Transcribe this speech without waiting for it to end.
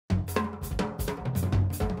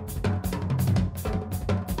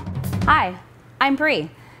Hi, I'm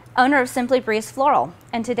Bree, owner of Simply Breeze Floral,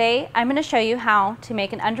 and today I'm going to show you how to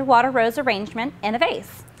make an underwater rose arrangement in a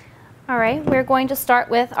vase. Alright, we're going to start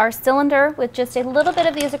with our cylinder with just a little bit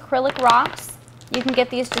of these acrylic rocks. You can get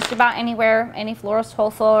these just about anywhere, any florist,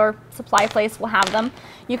 wholesaler, supply place will have them.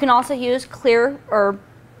 You can also use clear or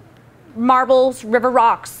marbles, river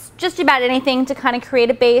rocks, just about anything to kind of create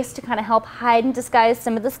a base to kind of help hide and disguise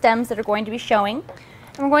some of the stems that are going to be showing.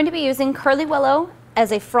 And we're going to be using curly willow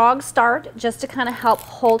as a frog start just to kind of help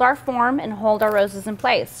hold our form and hold our roses in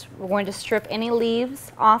place. We're going to strip any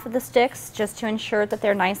leaves off of the sticks just to ensure that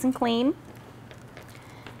they're nice and clean.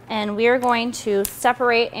 And we are going to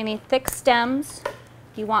separate any thick stems.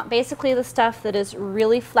 You want basically the stuff that is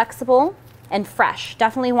really flexible and fresh.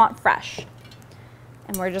 Definitely want fresh.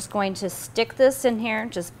 And we're just going to stick this in here,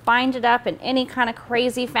 just bind it up in any kind of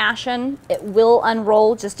crazy fashion. It will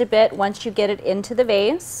unroll just a bit once you get it into the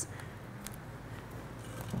vase.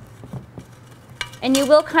 And you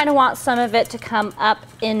will kind of want some of it to come up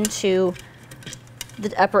into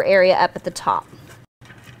the upper area up at the top.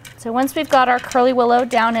 So once we've got our curly willow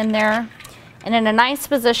down in there and in a nice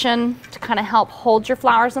position to kind of help hold your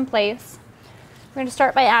flowers in place, we're going to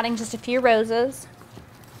start by adding just a few roses.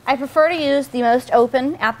 I prefer to use the most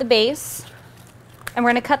open at the base, and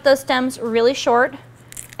we're going to cut those stems really short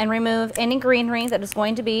and remove any greenery that is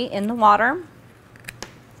going to be in the water.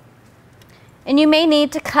 And you may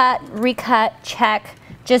need to cut, recut, check,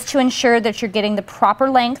 just to ensure that you're getting the proper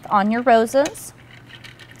length on your roses.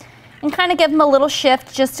 And kind of give them a little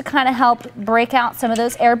shift just to kind of help break out some of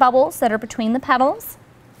those air bubbles that are between the petals.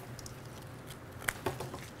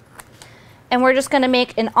 And we're just going to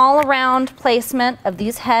make an all-around placement of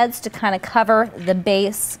these heads to kind of cover the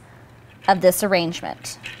base of this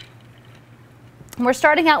arrangement. And we're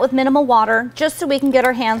starting out with minimal water just so we can get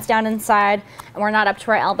our hands down inside and we're not up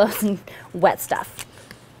to our elbows in wet stuff.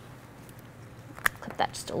 Clip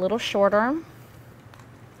that just a little shorter.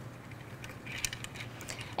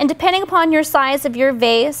 And depending upon your size of your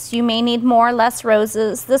vase, you may need more or less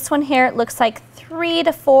roses. This one here, it looks like 3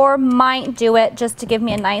 to 4 might do it just to give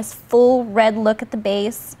me a nice full red look at the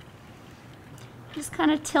base. Just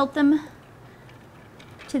kind of tilt them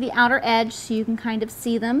to the outer edge so you can kind of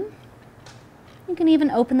see them. You can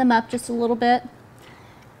even open them up just a little bit.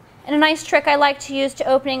 And a nice trick I like to use to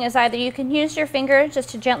opening is either you can use your finger just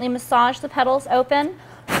to gently massage the petals open,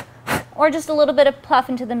 or just a little bit of puff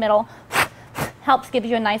into the middle. Helps give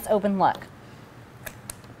you a nice open look.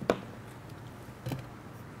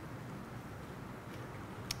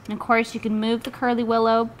 And of course you can move the curly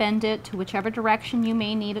willow, bend it to whichever direction you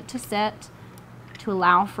may need it to sit to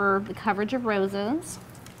allow for the coverage of roses.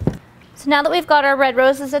 So now that we've got our red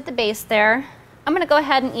roses at the base there, I'm going to go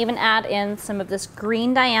ahead and even add in some of this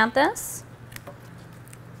green dianthus.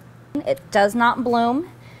 It does not bloom.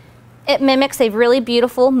 It mimics a really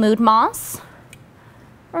beautiful mood moss.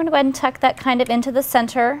 We're going to go ahead and tuck that kind of into the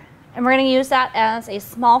center, and we're going to use that as a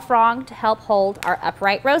small frog to help hold our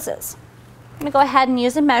upright roses. I'm going to go ahead and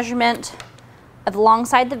use a measurement of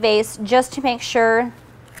alongside the vase just to make sure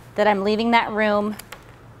that I'm leaving that room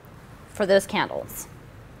for those candles.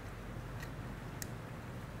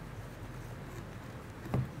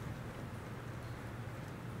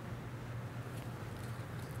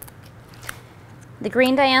 The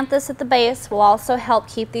green dianthus at the base will also help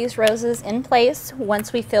keep these roses in place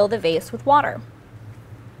once we fill the vase with water.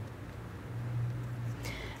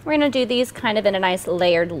 We're going to do these kind of in a nice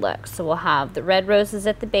layered look. So we'll have the red roses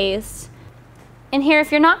at the base. And here,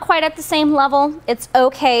 if you're not quite at the same level, it's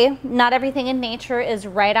okay. Not everything in nature is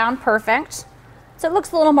right on perfect. So it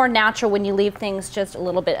looks a little more natural when you leave things just a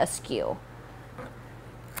little bit askew.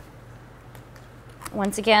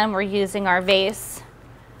 Once again, we're using our vase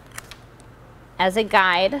as a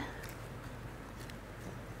guide.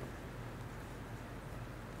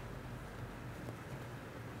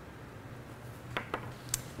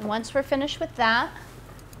 And once we're finished with that,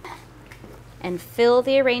 and fill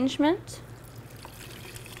the arrangement.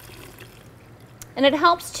 And it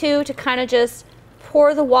helps too to kind of just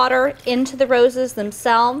pour the water into the roses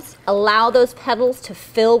themselves, allow those petals to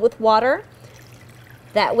fill with water.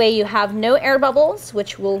 That way you have no air bubbles,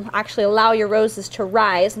 which will actually allow your roses to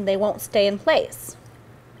rise and they won't stay in place.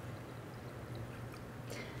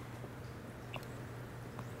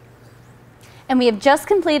 And we have just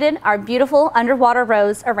completed our beautiful underwater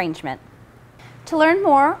rose arrangement. To learn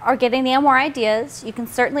more or get any more ideas, you can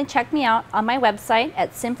certainly check me out on my website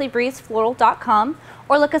at simplybreezefloral.com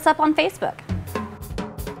or look us up on Facebook.